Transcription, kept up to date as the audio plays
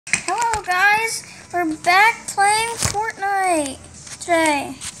guys, we're back playing Fortnite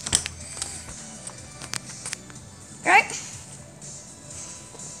today. Right?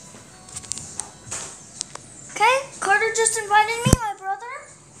 Okay, Carter just invited me, my brother.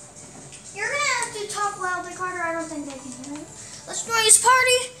 You're gonna have to talk loudly, Carter. I don't think they can hear you. Let's join his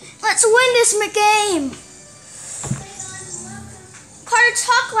party. Let's win this game. Carter,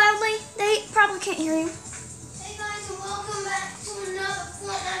 talk loudly. They probably can't hear you. Hey guys, and welcome back to another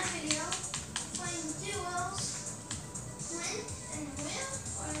Fortnite video. Playing duos. Win and win,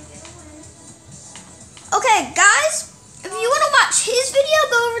 or get a win. Okay, guys, if you want to watch his video,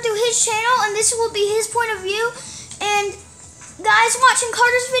 go over to his channel, and this will be his point of view. And guys watching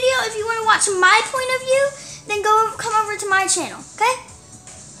Carter's video, if you want to watch my point of view, then come over to my channel. Okay?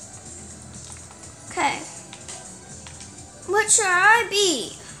 Okay. What should I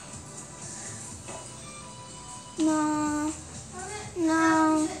be? No.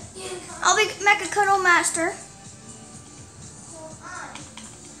 I'll be Mecha Cuddle Master. So I'm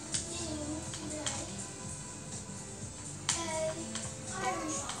getting today a Iron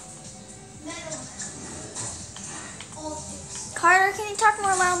Shop Metal Man. All fixed. Carter, can you talk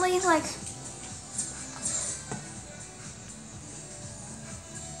more loudly? Like,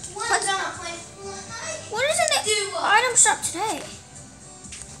 When's gonna play Fortnite? what is in the item shop today?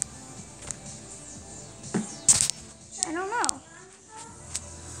 I don't know.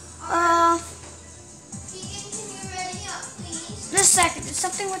 Keegan, can you ready up, please? Just a second. There's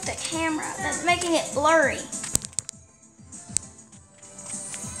something with the camera that's making it blurry.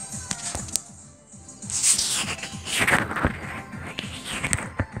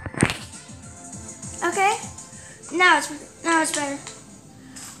 Okay. Now it's better.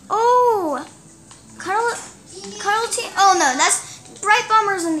 Oh, cuddle team. Oh no, that's Bright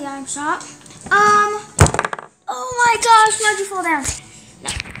Bombers in the item shop. Oh my gosh, why'd you fall down?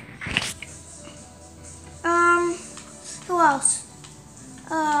 No. Who else?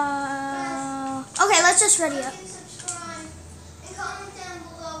 Okay, let's just ready up. Subscribe and comment down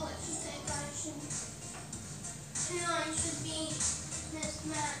below what you think I should be next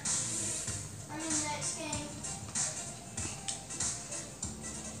match. I mean next game.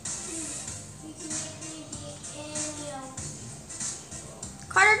 You can make me be any of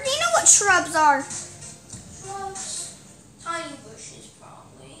Carter, do you know what shrubs are? shrubs, tiny bushes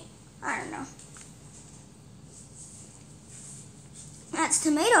probably. I don't know. That's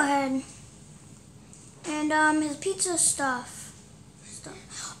Tomato Head. And his pizza stuff.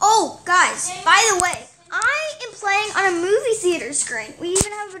 Oh, guys, by the way, I am playing on a movie theater screen. We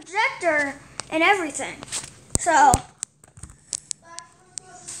even have a projector and everything. So, Back when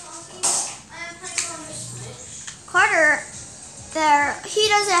I was talking, I am playing on the Switch. Carter, he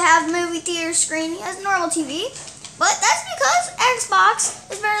doesn't have movie theater screen. He has normal TV. But that's because Xbox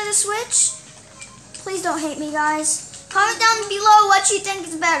is better than Switch. Please don't hate me, guys. Comment down below what you think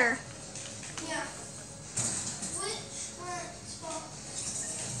is better. Yeah. Which Xbox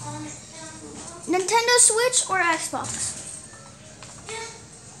on it down below? Nintendo Switch or Xbox? Yeah.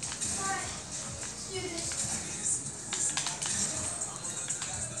 Alright. Let's do this.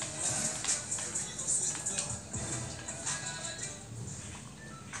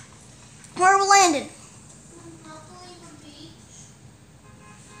 Where we landed? Not believe a beach.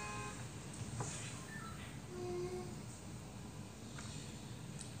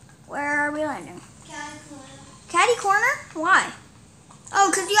 Where are we landing? Cataclysm. Caddy Corner? Why? Oh,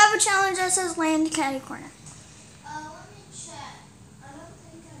 because you have a challenge that says land Caddy Corner. Let me check. I don't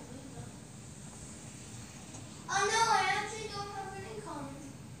think I do though. Oh no, I actually don't have any common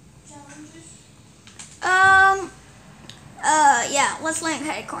challenges. Yeah, let's land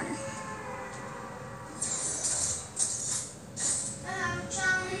Caddy Corner. I have a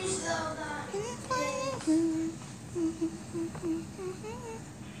challenge though that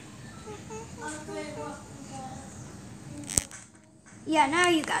upgrade weapons. Yeah, now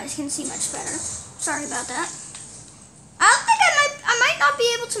you guys can see much better. Sorry about that. I don't think I might not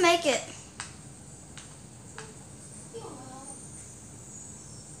be able to make it. You will.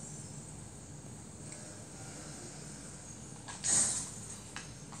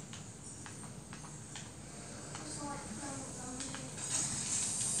 Just like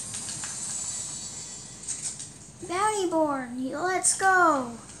Bounty Born, let's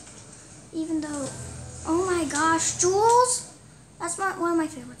go. Even though, oh my gosh, Jules? That's one of my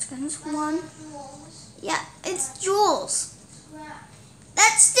favorite skins. One. Yeah, it's Jules.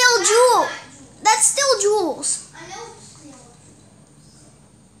 That's still Jules. That's still Jules. I know it's still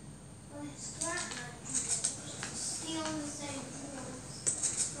but it's scrap not Jules. It's still the same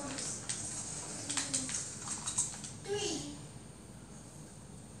Jules from season 3.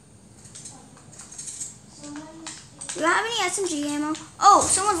 Do you have any SMG ammo? Oh,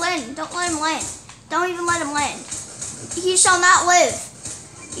 someone's landing. Don't let him land. Don't even let him land. He shall not live.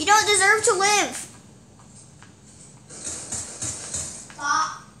 You don't deserve to live.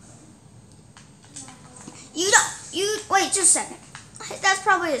 Stop. Wait just a second. That's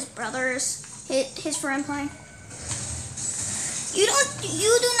probably his brother's, his friend playing. You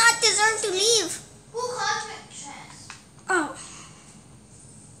do not deserve to leave. Who cosmic chest? Oh.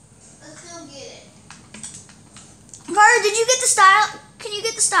 Let's go get it. Carter, did you get the style? Can you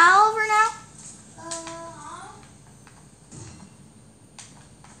get the style over now?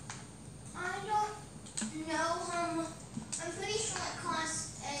 I don't know. I'm pretty sure it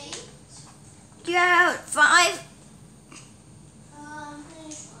costs 8. You got 5?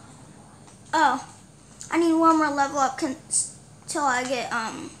 Pretty sure. Oh. I need one more level up till I get,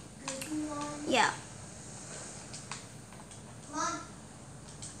 yeah. Come on.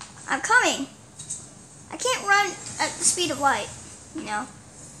 I'm coming. I can't run at the speed of light, you know.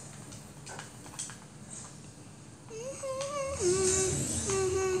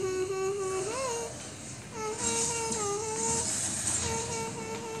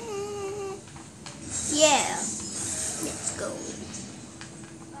 Yeah. Let's go.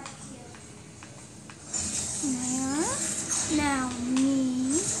 Back here. Now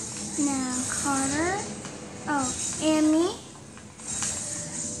me. Now Carter. Oh, and me.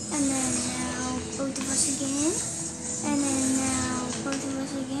 And then now both of us again. And then now both of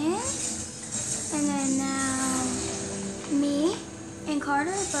us again. And then now me and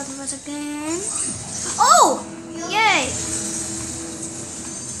Carter, both of us again. Oh! Yay!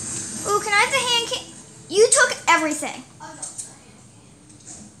 Ooh, can I have the hand cannon? You took everything. I got the hand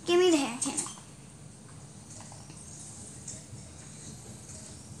cannon. Give me the hand cannon.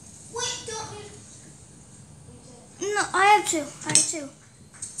 Wait, don't you? No, I have 2. I have 2.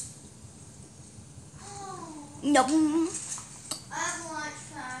 Oh, Nope. I have lunch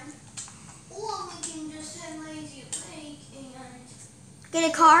time. Or we can just have lazy lake and Get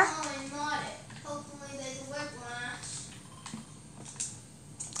a car? and not it. Hopefully there's a whiplash.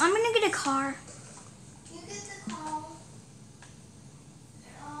 I'm gonna get a car. You get the call.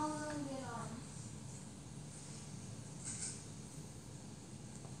 And I'll go get on.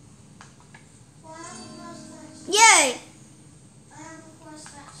 Well, I have a quest that's Yay! I have a quest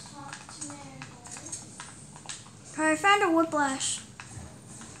that's talk to Marigold. I found a whiplash.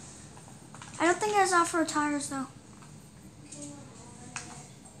 I don't think it's off-road tires though. Okay, one moment.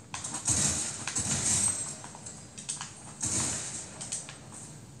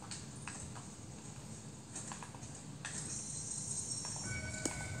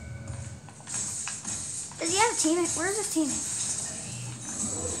 Does he have a teammate? Where's his teammate?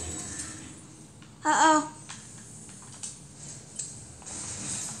 Uh-oh.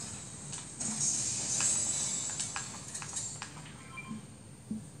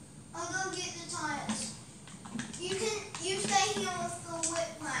 I'll go get the tires. You stay here with the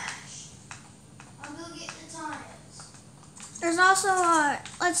whiplash. I'll go get the tires. There's also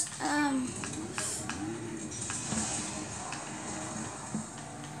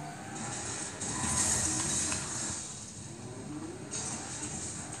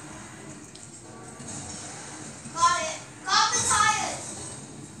Got it. Got the tires.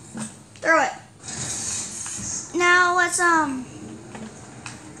 throw it. Now let's Pick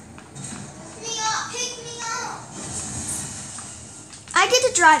me up. Pick me up. I get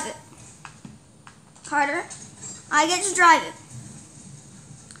to drive it. Carter, I get to drive it.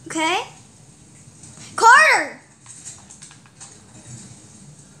 Okay? Carter!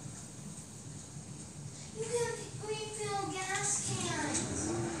 You can refill gas cans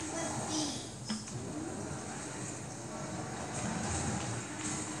with these.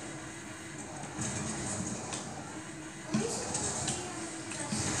 Let me see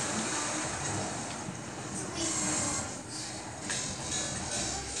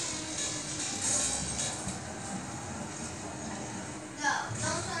no,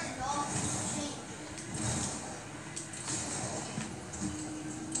 don't turn it off. Change it.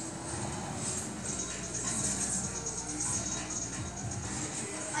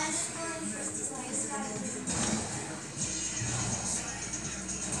 I just wanted to place that.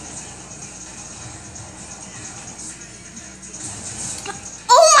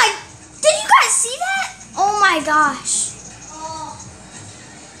 Oh my, did you guys see that? Oh my gosh. Oh.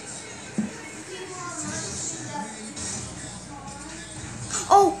 People are running that.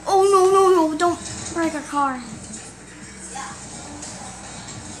 Oh no, don't break a car. Yeah.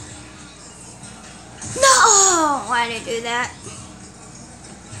 No, why did I do that?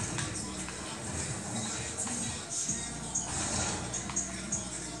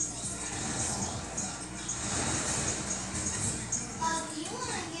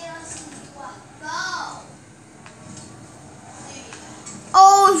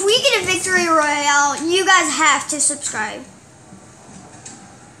 Victory Royale. You guys have to subscribe.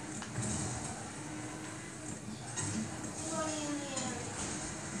 What do you mean?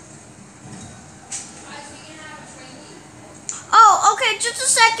 Oh, okay, just a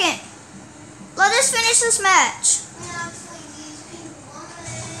second. Let us finish this match. We have Twinkies, pink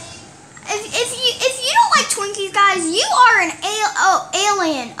lemonade. If you don't like Twinkies, guys, you are an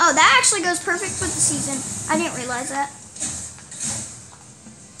alien. Oh, that actually goes perfect with the season. I didn't realize that.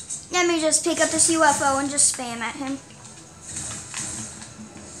 Let me just pick up this UFO and just spam at him.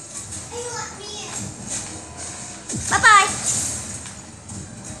 Hey, let me in. Bye-bye.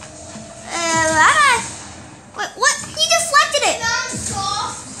 Bye-bye. Wait, what? He deflected it. Found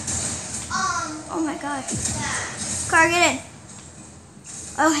soft. Oh my god. That. Car, get in.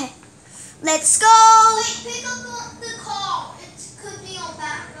 Okay. Let's go. Wait, pick up the call. It could be on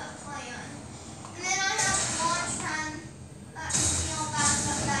backup plan. And then I have launch time that could be on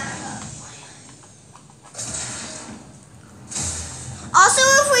backup plan. Also,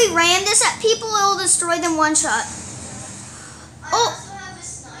 if we ram this at people, it'll destroy them one shot. I Oh. also have a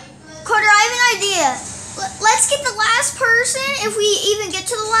sniper. Carter, I have an idea. Let's get the last person, if we even get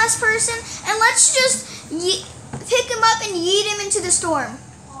to the last person, and let's just pick him up and yeet him into the storm.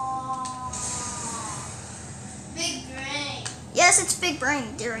 Aw. Big brain. Yes, it's big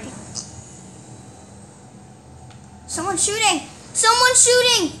brain theory. Someone's shooting. Someone's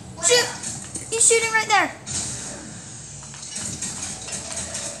shooting. Shoot. He's shooting right there.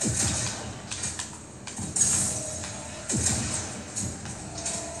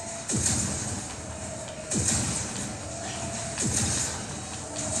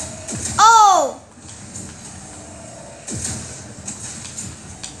 Oh!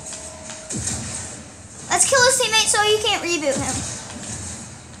 Let's kill his teammate so you can't reboot him.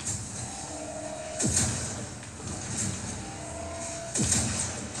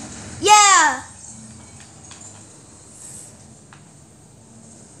 Yeah!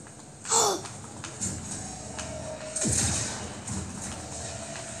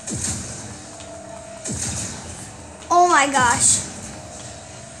 Oh my gosh.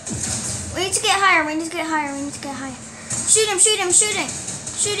 We need to get higher, we need to get higher, we need to get higher. Shoot him, shoot him, shoot him.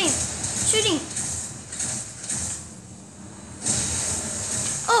 Shoot him, shoot him.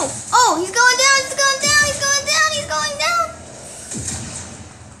 Oh, he's going down, he's going down, he's going down, he's going down.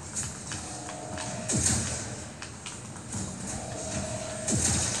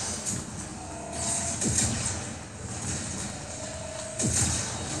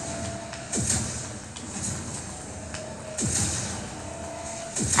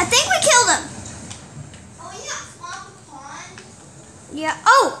 I think we killed him. Oh, yeah, swamp a pond. Yeah.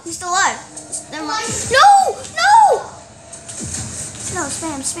 Oh, he's still alive. Never mind. No! No,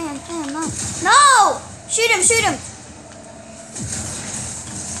 spam, no. No! Shoot him, shoot him.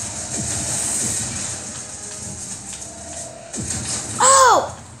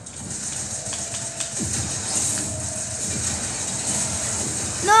 Oh!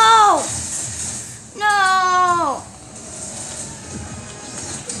 No! No!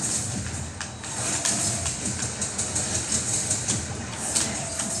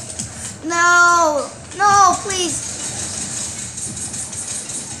 No! No, please.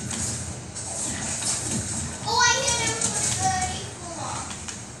 Oh, I hit him with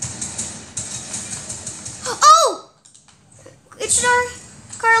 34. Oh! It's our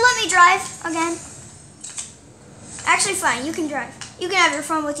car. Let me drive again. Actually, fine. You can drive. You can have your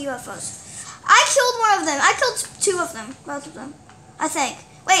fun with UFOs. I killed one of them. I killed two of them. Both of them. I think.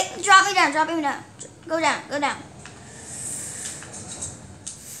 Wait, drop me down. Drop me down. Go down. Go down.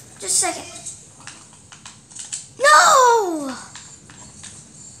 Just a second. No!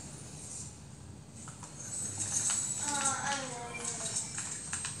 I won.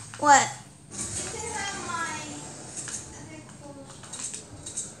 What? You can have my epic photos.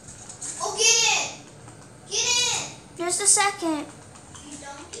 Oh, get in! Get in! Just a second. You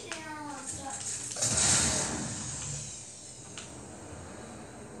don't get in on that.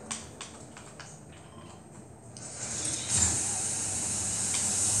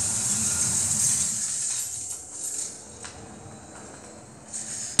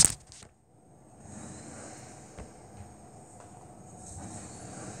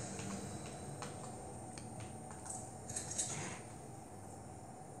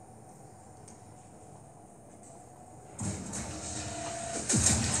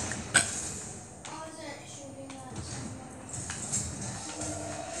 I wasn't shooting at somebody.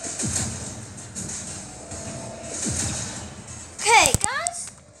 Okay, guys.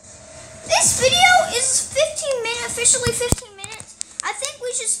 This video is 15 minutes, officially 15 minutes. I think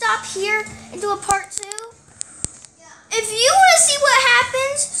we should stop here and do a part 2. Yeah. If you want to see what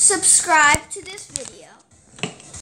happens, subscribe to this video.